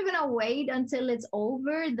like, if we're gonna wait until it's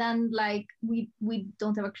over, then like we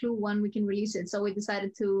don't have a clue when we can release it. So we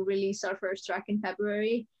decided to release our first track in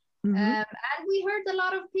February. Mhm. And we heard a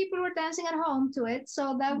lot of people were dancing at home to it,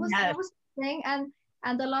 so that was the thing. And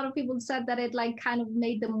a lot of people said that it like kind of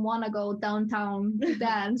made them want to go downtown to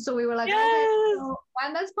dance. So we were like, Yes! okay, so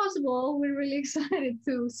when that's possible, we're really excited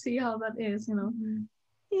to see how that is, you know.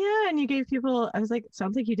 Yeah, and you gave people, I was like,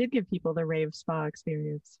 sounds like you did give people the rave spa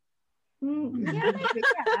experience. Yeah, maybe,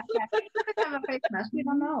 yeah. We could have a face mask. We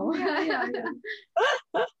don't know.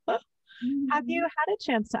 Have you had a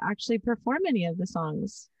chance to actually perform any of the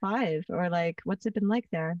songs live, or like what's it been like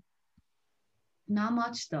there? Not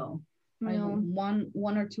much though. Like No.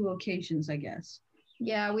 one or two occasions, I guess.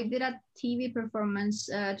 Yeah, we did a TV performance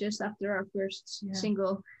just after our first Yeah.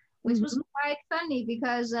 single, which was quite funny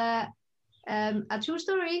because a true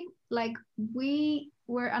story, like we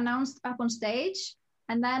were announced up on stage,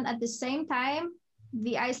 and then at the same time,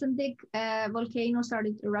 the Icelandic volcano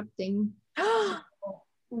started erupting.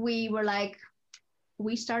 We were like,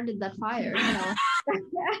 we started that fire, you know.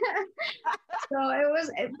 So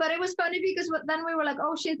it was funny because then we were like,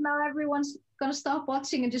 oh shit, now everyone's gonna stop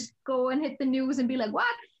watching and just go and hit the news and be like,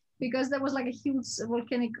 what? Because there was like a huge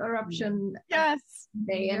volcanic eruption Yes.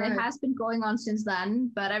 day, and it has been going on since then,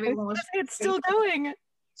 but everyone was It's still going.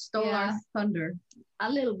 Stole our thunder. a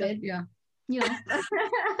little bit, Yeah. you know.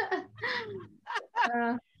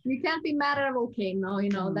 You can't be mad at a volcano, you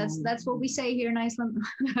know. That's what we say here in Iceland.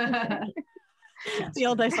 The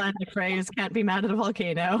old Icelandic phrase, can't be mad at a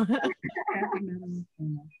volcano.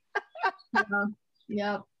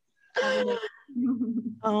 Yep.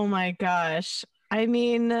 Oh my gosh. I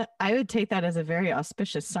mean, I would take that as a very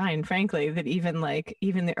auspicious sign, frankly, that even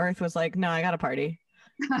the earth was like, no, I got to party.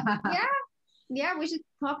 Yeah, we should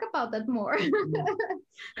talk about that more.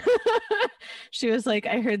 She was like,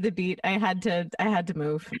 I heard the beat. I had to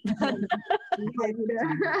move.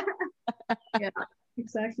 Yeah,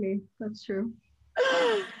 exactly. That's true.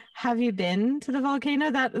 Have you been to the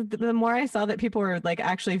volcano? That the more I saw that people were like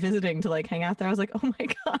actually visiting to like hang out there, I was like, oh my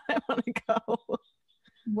God, I want to go.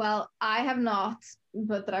 Well, I have not,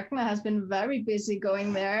 but Ragnar has been very busy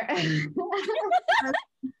going there.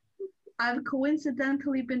 I've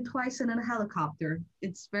coincidentally been twice in a helicopter.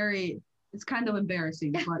 It's kind of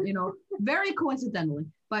embarrassing, but you know, very coincidentally.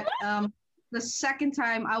 But the second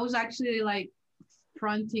time I was actually like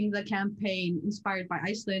fronting the campaign inspired by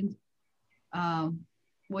Iceland,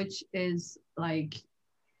 which is like,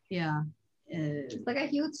 yeah. It's like a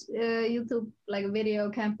huge YouTube like video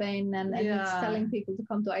campaign, and it's telling people to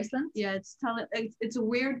come to Iceland. Yeah, it's a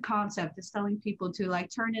weird concept. It's telling people to like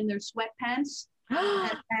turn in their sweatpants,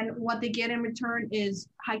 and what they get in return is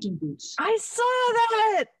hiking boots. I saw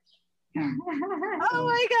that. Yeah. Oh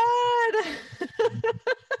my God.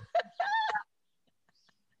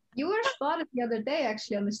 You were spotted the other day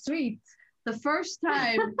actually on the street. The first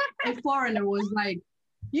time a foreigner was like,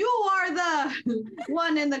 "You are the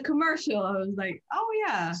one in the commercial." I was like, "Oh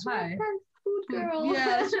yeah, hi, Sweatpants food girl.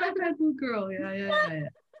 yeah, sweatpants food girl, yeah."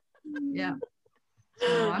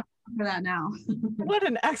 So I'm for that now. What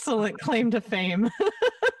an excellent claim to fame.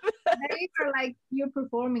 They were like you're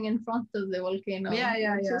performing in front of the volcano.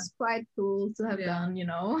 Yeah. Which is quite cool to have done, you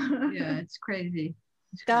know. Yeah, it's crazy.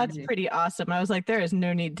 That's pretty awesome. I was like, there is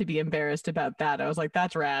no need to be embarrassed about that. I was like,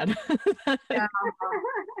 that's rad. Yeah.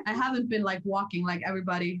 I haven't been like walking like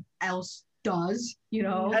everybody else does, you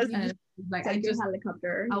know. Yes. And, like Take I your just,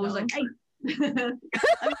 helicopter. I was like, hey, I'm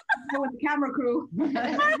with the camera crew.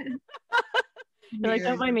 You're like,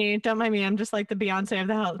 don't mind me. I'm just like the Beyonce of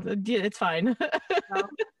the house. It's fine.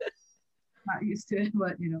 Not used to it,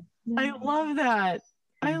 but you know. I love that.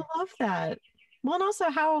 I love that. Well, and also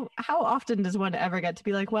how often does one ever get to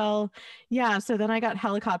be like, well, yeah, so then I got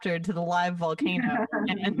helicoptered to the live volcano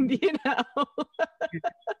and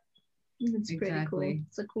It's pretty cool.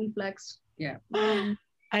 It's a cool flex. Yeah.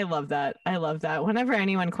 I love that. I love that. Whenever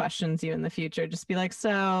anyone questions you in the future, just be like,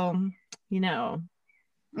 so, Well,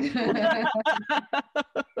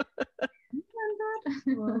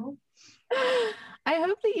 I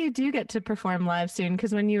hope that you do get to perform live soon,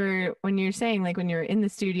 because when you're saying like when you're in the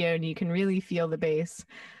studio and you can really feel the bass,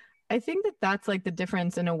 I think that that's like the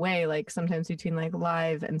difference in a way, like sometimes between like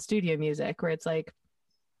live and studio music, where it's like,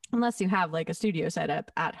 unless you have like a studio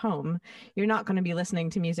setup at home, you're not going to be listening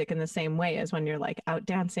to music in the same way as when you're like out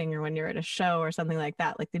dancing or when you're at a show or something like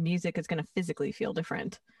that. Like the music is going to physically feel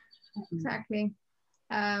different. Exactly.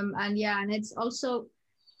 And it's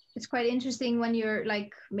quite interesting when you're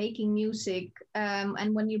like making music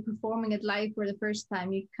and when you're performing it live for the first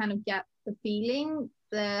time, you kind of get the feeling,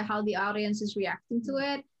 how the audience is reacting to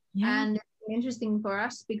it. Yeah. And it's interesting for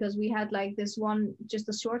us because we had like this one, just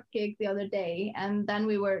a short gig the other day. And then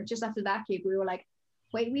we were, just after that gig, we were like,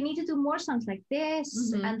 wait, we need to do more songs like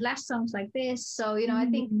this and less songs like this. So, I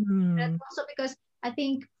think that's also because I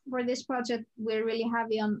think for this project, we're really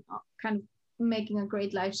heavy on kind of making a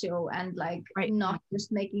great live show and like not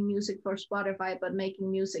just making music for Spotify, but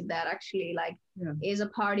making music that actually like is a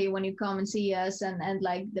party when you come and see us and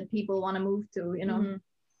like the people want to move to,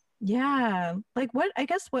 Yeah. Like what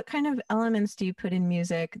kind of elements do you put in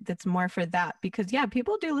music that's more for that? Because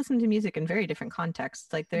people do listen to music in very different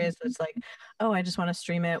contexts. Like there is this like, oh, I just want to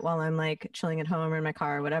stream it while I'm like chilling at home or in my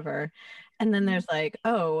car or whatever. And then there's like,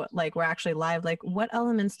 oh, like we're actually live. Like what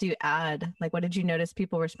elements do you add? Like what did you notice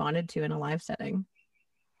people responded to in a live setting?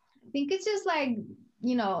 I think it's just like,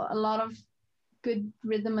 a lot of good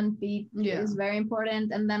rhythm and beat is very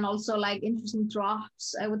important. And then also like interesting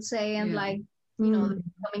drops, I would say. And like,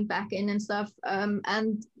 coming back in and stuff,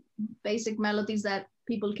 and basic melodies that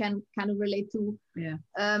people can kind of relate to. Yeah.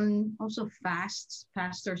 Also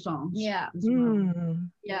faster songs. Yeah. Well.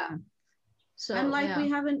 Yeah. So and like we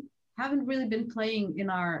haven't really been playing in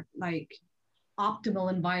our like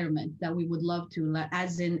optimal environment that we would love to, like,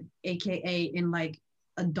 as in AKA in like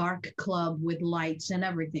a dark club with lights and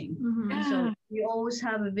everything. So we always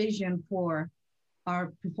have a vision for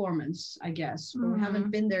our performance, I guess. But we haven't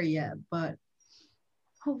been there yet, but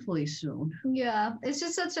hopefully soon. Yeah, it's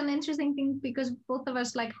just such an interesting thing because both of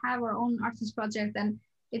us like have our own artist project, and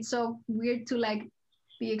it's so weird to like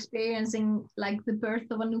be experiencing like the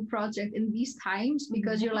birth of a new project in these times,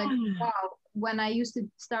 because you're like, wow, when I used to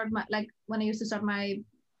start my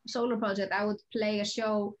solo project, I would play a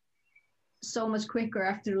show so much quicker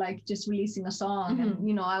after like just releasing a song,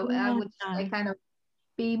 and I would like kind of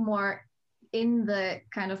be more in the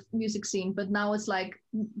kind of music scene, but now it's like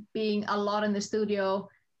being a lot in the studio,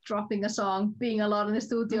 dropping a song, being a lot in the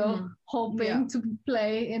studio, hoping to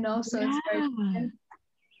play, so it's very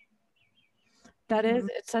that is,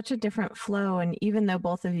 it's such a different flow. And even though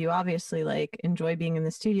both of you obviously like enjoy being in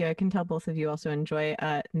the studio, I can tell both of you also enjoy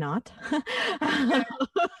not. Yeah,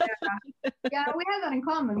 we have that in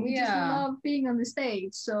common. We just love being on the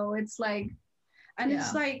stage. So it's like, and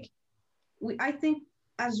it's like, I think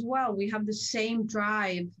as well, we have the same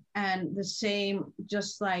drive and the same,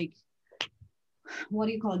 just like, what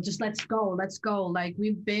do you call it? Just let's go. Like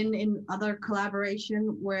we've been in other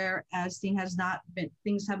collaboration where as things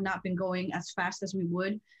have not been going as fast as we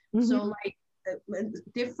would. So like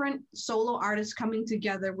different solo artists coming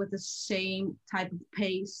together with the same type of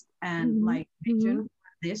pace and like vision for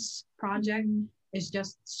this project is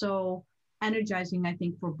just so energizing, I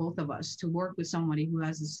think, for both of us to work with somebody who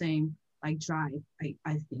has the same like drive, I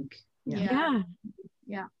think. Yeah.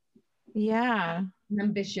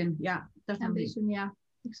 Ambition. Yeah, definitely. Ambition. Yeah,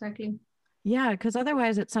 exactly. Yeah, because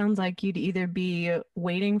otherwise it sounds like you'd either be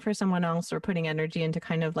waiting for someone else or putting energy into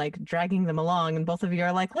kind of like dragging them along, and both of you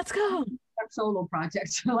are like, let's go. Solo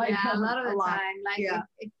projects. Like a lot of the time, like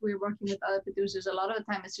if we're working with other producers, a lot of the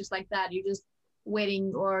time it's just like that. You're just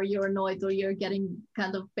waiting, or you're annoyed, or you're getting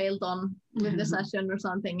kind of bailed on with the session or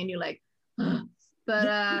something, and you're like,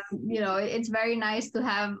 but it's very nice to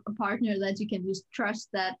have a partner that you can just trust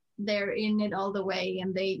that they're in it all the way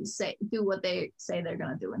and they do what they say they're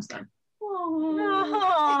gonna do and stuff.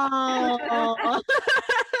 I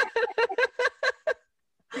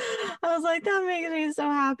was like, that makes me so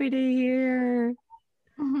happy to hear.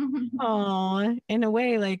 Oh, in a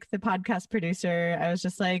way, like the podcast producer, I was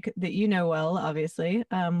just like, that well, obviously,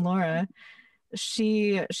 Laura,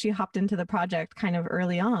 she hopped into the project kind of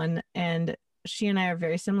early on, and she and I are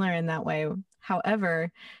very similar in that way.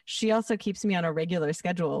 However, she also keeps me on a regular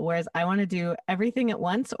schedule, whereas I want to do everything at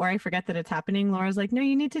once or I forget that it's happening. Laura's like, no,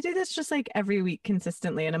 you need to do this just like every week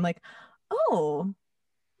consistently. And I'm like, oh,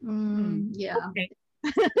 yeah. Okay.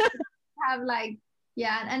 Have like,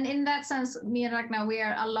 yeah. And in that sense, me and Ragnar, we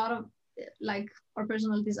are a lot of like our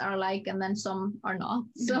personalities are alike and then some are not.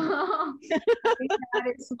 So I think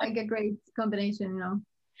that is like a great combination, you know.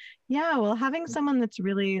 Yeah, well, having someone that's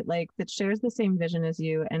really like that shares the same vision as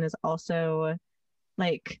you and is also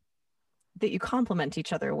like that you complement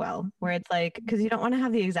each other well, where it's like, because you don't want to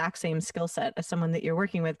have the exact same skill set as someone that you're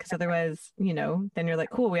working with, because otherwise, you know, then you're like,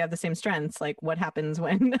 cool, we have the same strengths. Like, what happens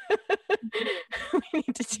when we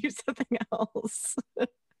need to do something else?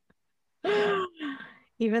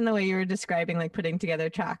 Even the way you were describing like putting together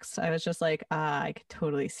tracks, I was just like, I could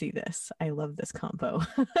totally see this. I love this combo.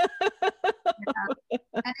 Yeah.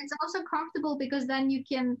 And it's also comfortable because then you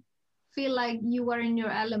can feel like you are in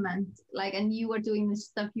your element, like, and you are doing the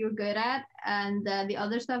stuff you're good at, and the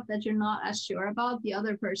other stuff that you're not as sure about, the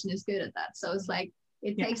other person is good at that. So it's like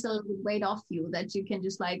it takes a little weight off you that you can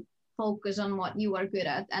just like focus on what you are good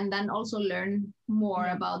at, and then also learn more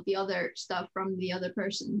about the other stuff from the other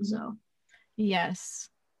person. So yes.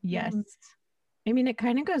 I mean, it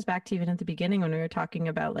kind of goes back to even at the beginning when we were talking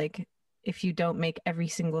about like, if you don't make every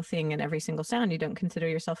single thing and every single sound, you don't consider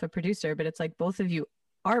yourself a producer. But it's like both of you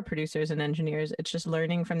are producers and engineers. It's just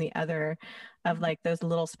learning from the other of like those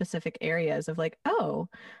little specific areas of like, oh,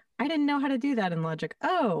 I didn't know how to do that in Logic.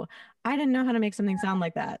 Oh, I didn't know how to make something sound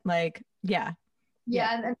like that. Like, yeah.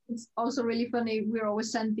 And it's also really funny. We're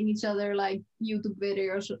always sending each other like YouTube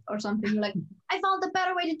videos or something. Like, I found a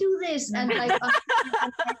better way to do this, and like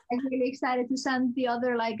I'm really excited to send the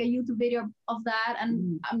other like a YouTube video of that.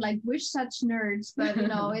 And I'm like, we're such nerds, but you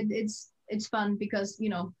know, it's fun because you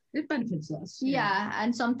know it benefits us. Yeah,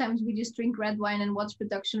 and sometimes we just drink red wine and watch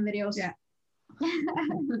production videos. Yeah.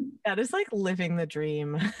 That is like living the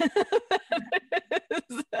dream. And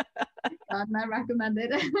I recommend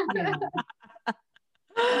it.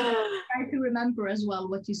 Try to remember as well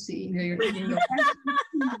what you see. Yeah, you're thinking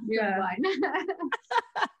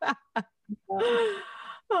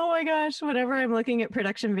Oh my gosh, whenever I'm looking at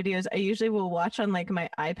production videos, I usually will watch on like my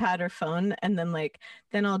iPad or phone, and then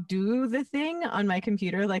I'll do the thing on my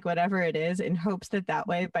computer, like whatever it is, in hopes that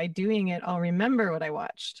way by doing it, I'll remember what I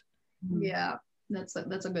watched. Yeah, that's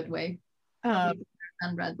a good way. And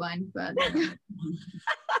red wine, but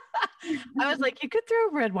I was like, you could throw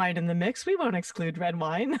red wine in the mix. We won't exclude red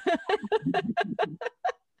wine.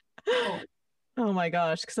 Oh my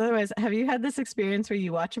gosh. Because otherwise, have you had this experience where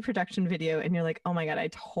you watch a production video and you're like, oh my God, I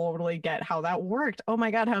totally get how that worked. Oh my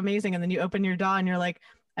God, how amazing. And then you open your DAW and you're like,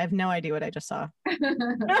 I have no idea what I just saw.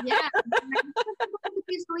 Yeah.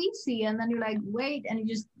 It's so easy. And then you're like, wait, and you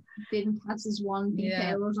just didn't catch this one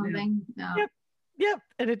detail or something. Yeah. No. Yep.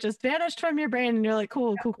 And it just vanished from your brain and you're like,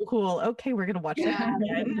 cool. Okay, we're going to watch that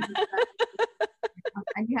again.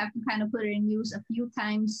 And you have to kind of put it in use a few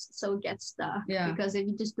times so it gets stuck. Yeah. Because if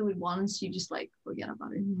you just do it once, you just like forget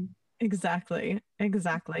about it. Exactly.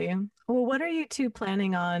 Well, what are you two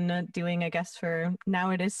planning on doing, I guess, for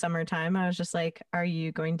now it is summertime? I was just like, are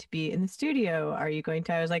you going to be in the studio? I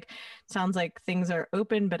was like, sounds like things are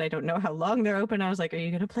open, but I don't know how long they're open. I was like, are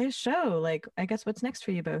you going to play a show? Like, I guess what's next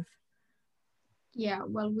for you both? Yeah,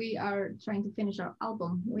 well, we are trying to finish our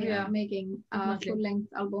album. We are making a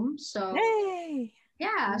full-length album. So Yay!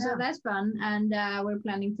 Yeah, so that's fun. And we're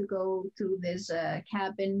planning to go to this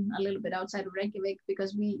cabin a little bit outside of Reykjavik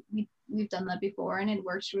because we've done that before and it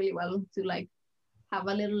works really well to like have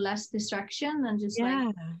a little less distraction and just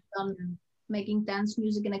like making dance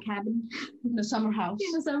music in a cabin. In a summer house.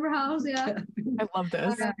 In a summer house, yeah. I love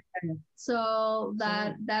this. So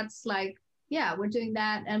that's like, yeah, we're doing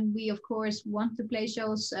that. And we, of course, want to play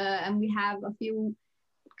shows and we have a few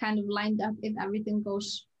kind of lined up if everything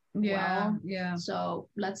goes well. Yeah. So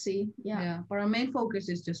let's see. Yeah. But our main focus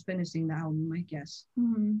is just finishing the album, I guess.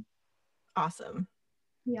 Awesome.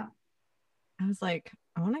 Yeah. I was like,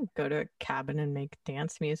 I want to go to a cabin and make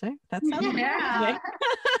dance music. That sounds amazing.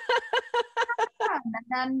 And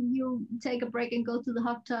then you take a break and go to the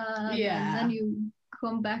hot tub. Yeah. And then you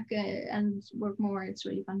come back and work more. It's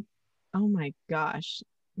really fun. Oh my gosh.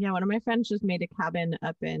 Yeah, one of my friends just made a cabin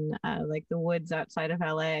up in like the woods outside of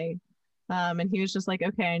LA. And he was just like,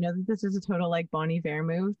 okay, I know that this is a total like Bon Iver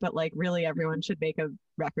move, but like really everyone should make a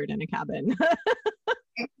record in a cabin.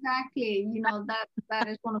 Exactly. You know, that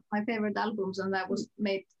is one of my favorite albums and that was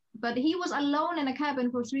made, but he was alone in a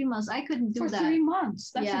cabin for 3 months. I couldn't do that. For 3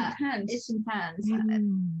 months? That's intense. It's intense.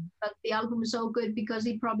 But the album is so good because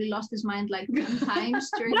he probably lost his mind like 10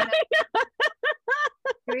 times during that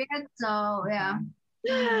period. So yeah.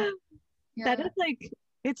 that is like,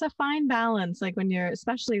 it's a fine balance, like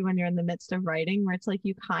especially when you're in the midst of writing, where it's like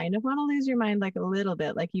you kind of want to lose your mind like a little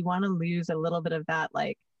bit, like you want to lose a little bit of that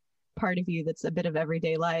like part of you that's a bit of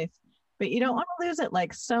everyday life, but you don't want to lose it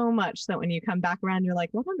like so much that when you come back around, you're like,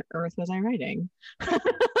 what on earth was I writing? Yeah,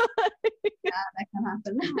 that can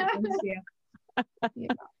happen.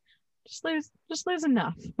 Yeah. Just lose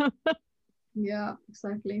enough. Yeah,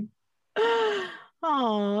 exactly.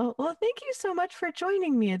 Oh, well, thank you so much for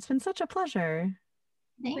joining me. It's been such a pleasure.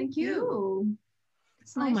 Thank you.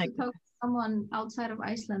 It's nice to talk to someone outside of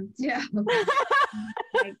Iceland. Yeah.